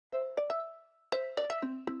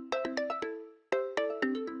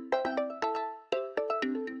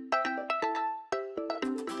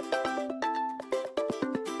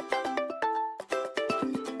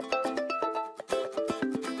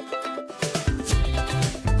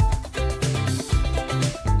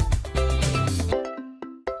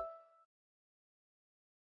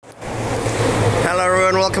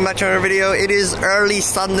welcome back to another video. It is early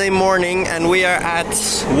Sunday morning and we are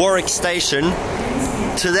at Warwick Station.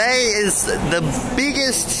 Today is the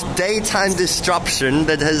biggest daytime disruption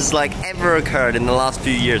that has ever occurred in the last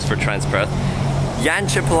few years for Transperth.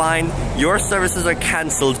 Yanchep Line, your services are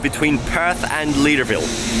cancelled between Perth and Leederville.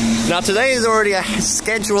 Now today is already a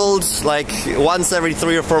scheduled, once every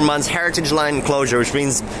 3 or 4 months, Heritage Line closure, which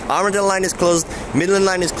means Armadale Line is closed, Midland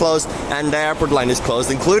Line is closed, and the Airport Line is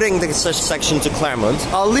closed, including the section to Claremont.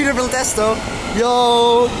 Oh, Leederville Desto!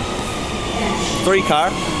 Yo! 3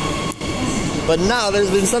 car. But now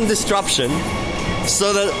there's been some disruption,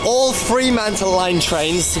 so that all Fremantle Line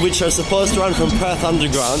trains, which are supposed to run from Perth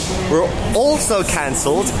Underground, were also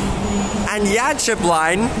cancelled, and Yanchep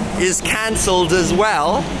Line is cancelled as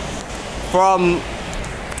well from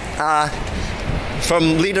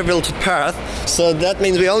Leederville to Perth. So that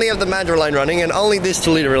means we only have the Mandurah Line running, and only this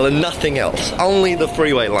to Leederville and nothing else. Only the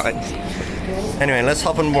freeway lines. Anyway, let's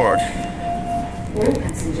hop on board. All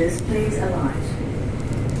passengers, please alight.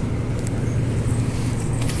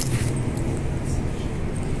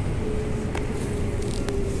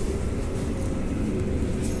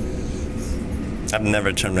 I've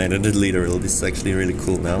never terminated at Leederville. This is actually really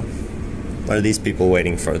cool now. What are these people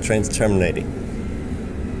waiting for? The train's terminating.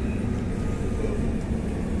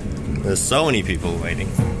 There's so many people waiting.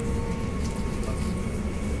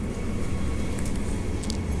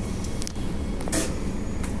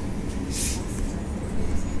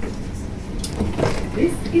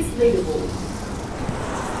 This is Leederville.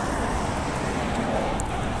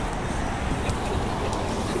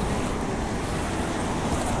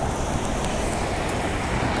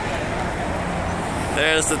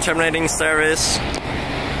 There's the terminating service.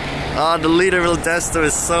 Oh, the Leederville Desto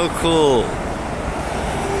is so cool.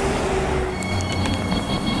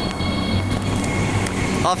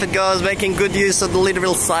 Off it goes, making good use of the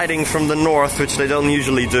Leederville siding from the north, which they don't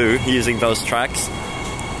usually do, using those tracks.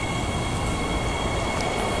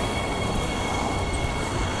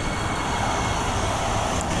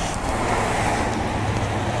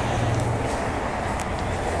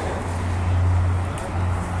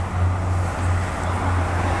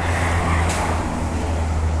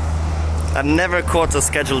 I've never caught a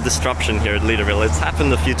scheduled disruption here at Leederville. It's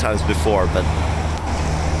happened a few times before, but...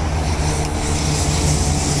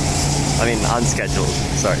 I mean, unscheduled,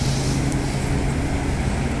 sorry.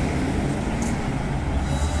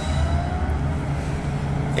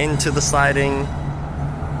 Into the siding.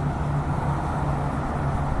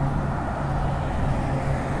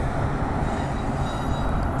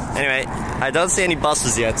 Anyway, I don't see any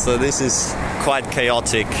buses yet, so this is quite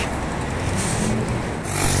chaotic.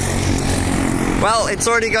 Well, it's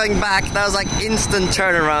already going back. That was instant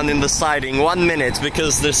turnaround in the siding, 1 minute,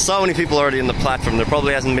 because there's so many people already in the platform. There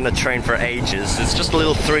probably hasn't been a train for ages. It's just a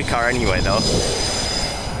little 3 car anyway, though.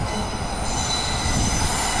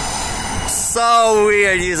 So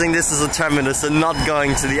weird using this as a terminus and not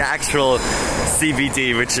going to the actual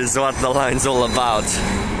CBD, which is what the line's all about.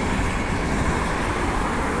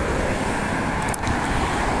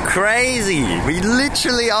 Crazy! We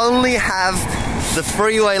literally only have the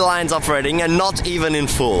freeway lines operating, and not even in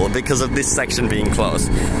full because of this section being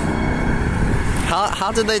closed.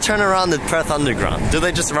 How did they turn around at Perth Underground? Do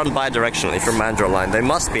they just run bi-directionally from Mandurah Line? They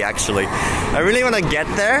must be, actually. I really want to get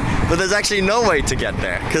there, but there's actually no way to get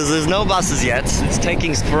there because there's no buses yet. It's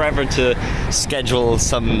taking forever to schedule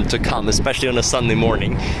some to come, especially on a Sunday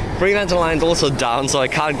morning. Fremantle Line's also down, so I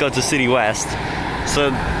can't go to City West.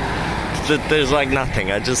 So there's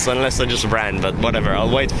nothing, unless I just ran, but whatever, I'll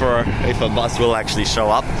wait for if a bus will actually show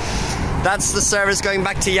up. That's the service going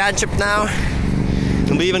back to Yanchep now.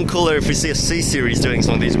 It'll be even cooler if we see a C-Series doing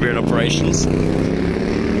some of these weird operations.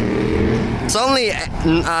 It's only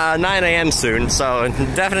 9 AM soon, so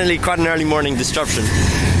definitely quite an early morning disruption.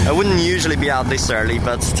 I wouldn't usually be out this early,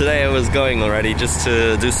 but today I was going already just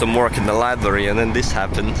to do some work in the library, and then this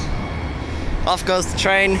happened. Off goes the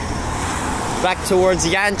train. Back towards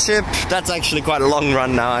Yanchep. That's actually quite a long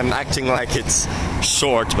run now. I'm acting like it's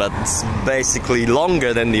short, but it's basically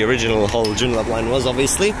longer than the original whole Yanchep line was,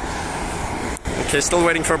 obviously. Okay, still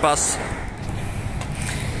waiting for a bus.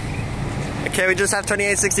 Okay, we just have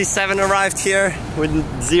 2867 arrived here with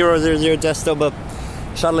 000 Desto, but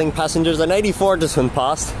shuttling passengers, and 84 just went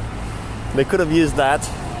past. They could have used that.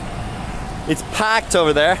 It's packed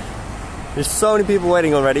over there. There's so many people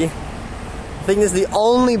waiting already. I think this is the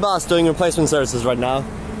only bus doing replacement services right now,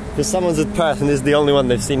 because someone's at Perth and this is the only one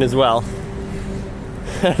they've seen as well.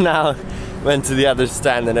 Now went to the other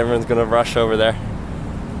stand and everyone's gonna rush over there.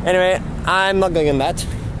 Anyway, I'm not going in that.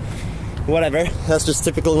 whatever. That's just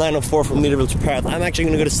typical 904 from Leederville to Perth. I'm actually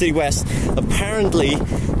going to go to City West. Apparently,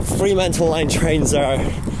 Fremantle Line trains are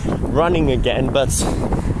running again, but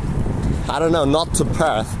I don't know, not to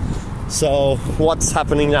Perth. So what's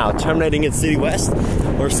happening now? Terminating at City West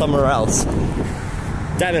or somewhere else?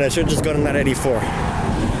 Damn it, I should have just gone on that 84.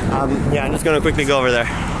 Yeah, I'm just going to quickly go over there.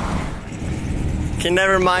 Okay,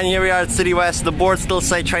 never mind, here we are at City West. The boards still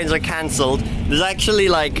say trains are cancelled. There's actually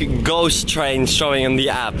like ghost trains showing in the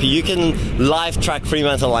app. You can live track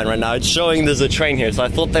Fremantle Line right now. It's showing there's a train here, so I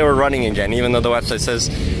thought they were running again, even though the website says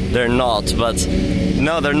they're not. But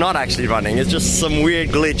no, they're not actually running. It's just some weird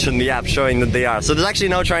glitch in the app showing that they are. So there's actually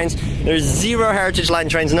no trains. There's 0 Heritage Line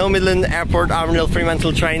trains, no Midland, Airport, Armadale,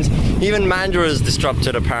 Fremantle trains. Even Mandurah is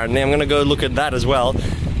disrupted apparently. I'm gonna go look at that as well.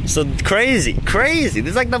 So crazy, crazy.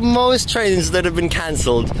 There's like the most trains that have been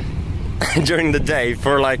cancelled during the day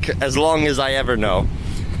for like as long as I ever know.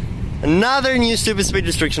 Another new stupid speed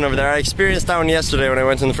restriction over there. I experienced that one yesterday when I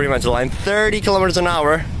went on the Fremantle Line. 30 kilometers an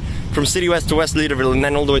hour from City West to West Leederville and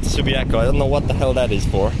then all the way to Subiaco. I don't know what the hell that is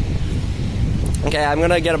for. Okay, I'm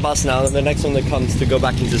gonna get a bus now, the next one that comes, to go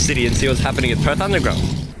back into the city and see what's happening at Perth Underground.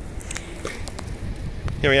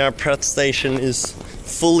 Here we are, Perth station is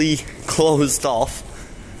fully closed off.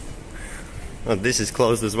 Oh, this is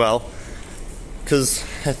closed as well, because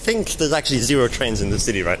I think there's actually 0 trains in the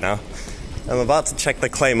city right now. I'm about to check the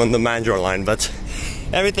claim on the Mandurah Line, but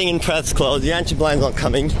everything in Perth's closed. The Yanchep Line's not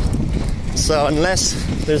coming, so unless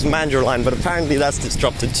there's Mandurah Line, but apparently that's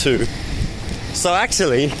disrupted too. So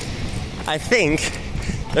actually, I think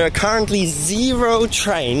there are currently 0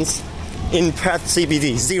 trains in Perth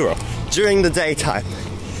CBD, 0, during the daytime.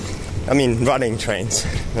 I mean, running trains.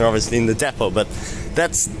 They're obviously in the depot, but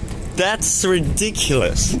that's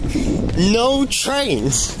ridiculous. No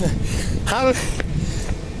trains. How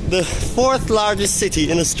the 4th largest city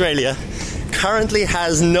in Australia currently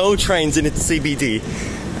has no trains in its CBD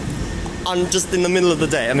on just in the middle of the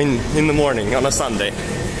day. I mean, in the morning on a Sunday.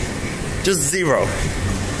 Just 0.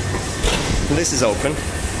 This is open.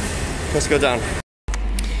 Let's go down.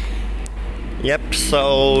 Yep,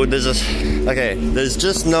 so there's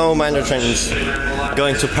just no Mandurah trains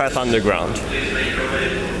going to Perth Underground.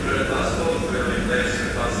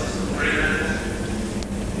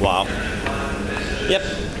 Wow. Yep.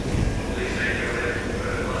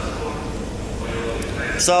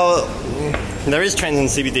 So there is trains in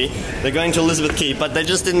CBD. They're going to Elizabeth Quay, but they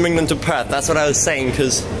just didn't bring them to Perth. That's what I was saying,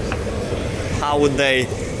 because how would they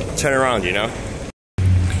turn around, you know?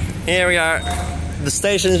 Here we are. The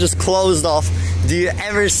station is just closed off. Do you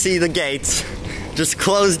ever see the gates just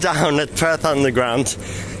closed down at Perth Underground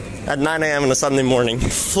at 9 AM on a Sunday morning?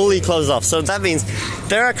 Fully closed off. So that means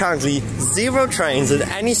there are currently 0 trains at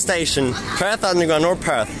any station, Perth Underground or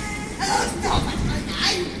Perth.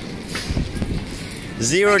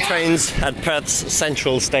 0 trains at Perth's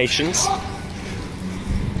central stations.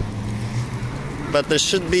 But there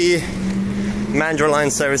should be Mandurah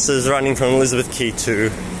Line services running from Elizabeth Quay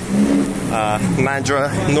to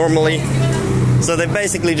Mandurah normally. So they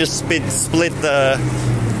basically just split the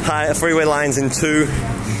freeway lines in 2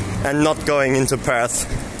 and not going into Perth.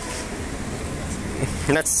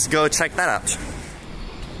 Let's go check that out.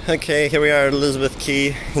 Okay, here we are at Elizabeth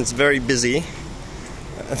Quay. It's very busy.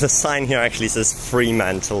 The sign here actually says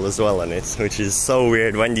Fremantle as well on it, which is so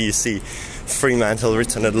weird. When do you see Fremantle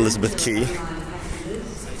written at Elizabeth Quay?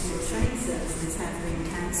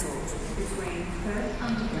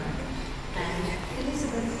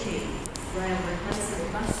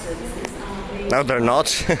 No, they're not.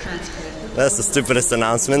 That's the stupidest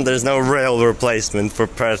announcement. There's no rail replacement for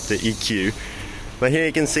Perth to EQ. But here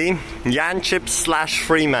you can see Yanchep /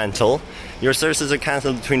 Fremantle. Your services are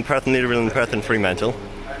cancelled between Perth and Leederville and Perth and Fremantle.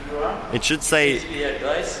 It should say... Please be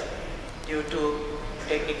advised, due to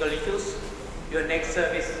technical issues, your next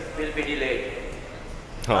service will be delayed.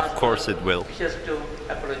 Oh, of course it will. Just to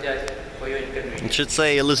apologize for your inconvenience. It should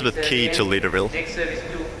say Elizabeth Quay to Leederville. Next service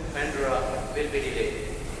to Mandurah will be delayed.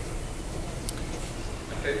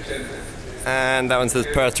 And that one says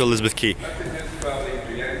Perth to Elizabeth Quay.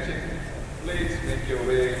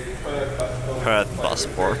 Perth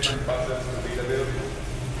Passport.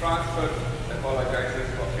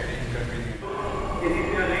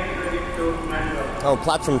 Oh,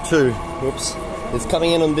 platform 2. Whoops. It's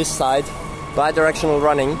coming in on this side. Bi-directional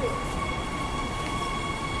running.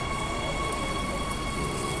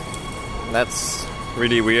 That's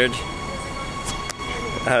really weird.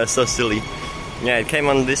 So silly. Yeah, it came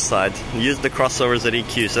on this side. Used the crossovers at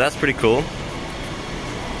EQ, so that's pretty cool.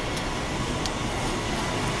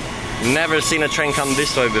 Never seen a train come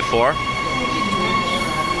this way before.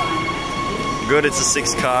 Good, it's a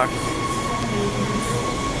 6 car.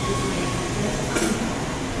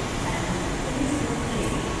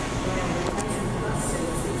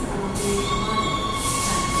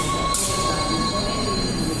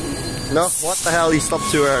 No, what the hell? He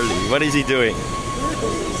stopped too early. What is he doing?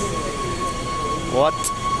 What?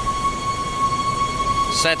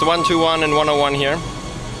 Set 121 and 101 here.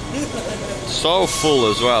 So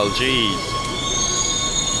full as well, jeez.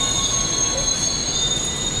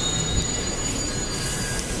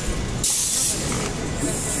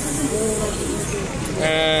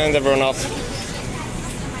 And everyone off.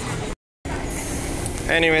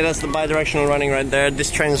 Anyway, that's the bi-directional running right there.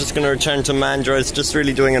 This train is just going to return to Mandurah. It's just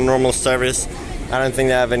really doing a normal service. I don't think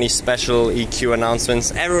they have any special EQ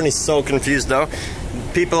announcements. Everyone is so confused though.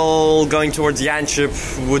 People going towards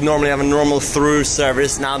Yanchep would normally have a normal through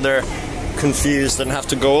service. Now they're confused and have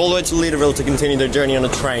to go all the way to Leederville to continue their journey on a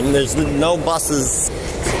train. There's no buses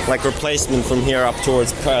like replacement from here up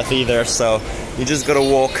towards Perth either, so you just gotta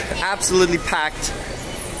walk. Absolutely packed.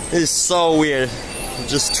 It is so weird.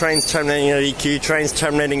 Just trains terminating at EQ, trains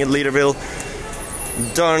terminating at Leederville.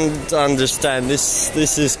 Don't understand.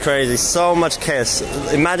 This is crazy. So much chaos.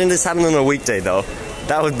 Imagine this happened on a weekday though.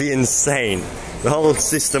 That would be insane. The whole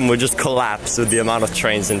system would just collapse with the amount of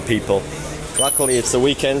trains and people. Luckily it's the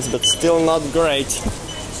weekends, but still not great.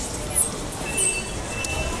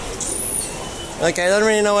 Okay, I don't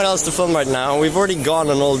really know what else to film right now. We've already gone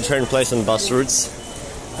on all the train replacement bus routes.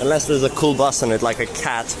 Unless there's a cool bus on it, like a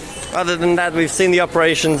cat. Other than that, we've seen the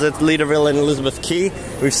operations at Leederville and Elizabeth Quay.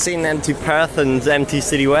 We've seen empty Perth and empty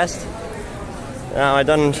City West. Now, I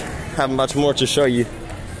don't have much more to show you.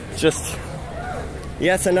 Just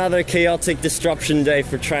yet another chaotic disruption day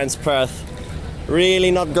for Trans-Perth. Really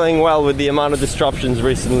not going well with the amount of disruptions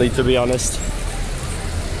recently, to be honest.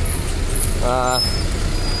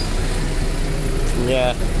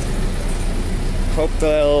 Yeah. Hope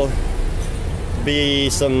there'll be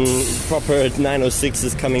some proper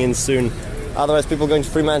 906s coming in soon. Otherwise, people going to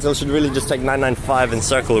Fremantle should really just take 995 and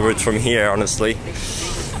circle routes from here, honestly.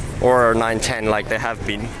 Or 910 like they have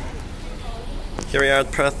been. Here we are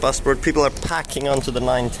at Perth Busport. People are packing onto the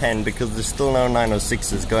 910 because there's still no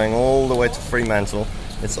 906s going all the way to Fremantle.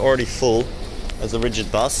 It's already full as a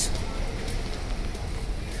rigid bus.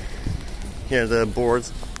 Here are the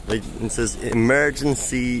boards. It says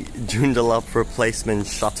emergency Joondalup replacement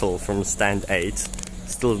shuttle from stand 8.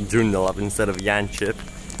 Still Joondalup instead of Yanchep.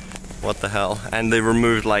 What the hell? And they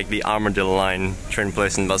removed like the Armadale Line train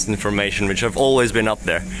replacement bus information, which have always been up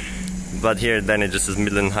there. But here then it just says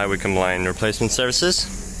Midland Wycombe Line replacement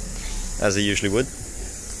services, as they usually would.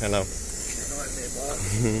 Hello.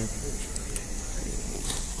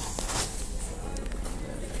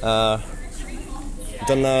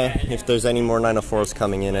 Don't know if there's any more 904s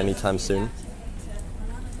coming in anytime soon.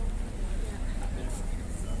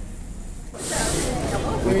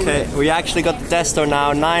 Okay, we actually got the Desto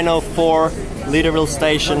now, 904 Leederville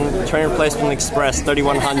Station, train replacement express,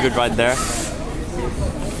 3100 right there.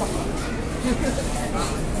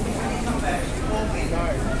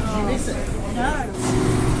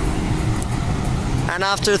 And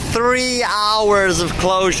after 3 hours of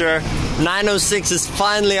closure, 906 is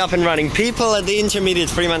finally up and running. People at the intermediate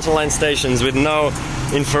Fremantle Line stations with no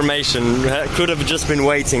information could have just been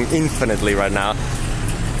waiting infinitely right now.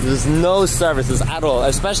 There's no services at all,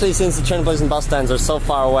 especially since the train replacement bus stands are so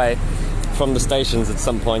far away from the stations at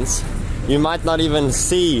some points. You might not even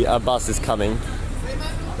see a bus is coming.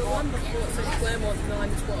 The one before it said Claremont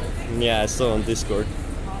 912. Yeah, I saw on Discord.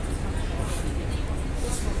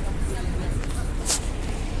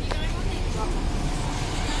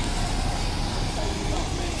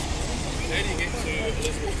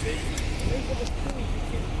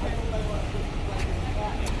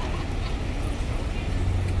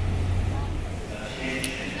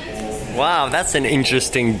 Wow, that's an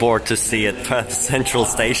interesting board to see at Perth Central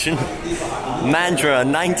Station. Mandurah,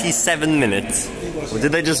 97 minutes. Or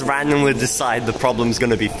did they just randomly decide the problem's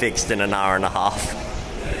going to be fixed in an hour and a half?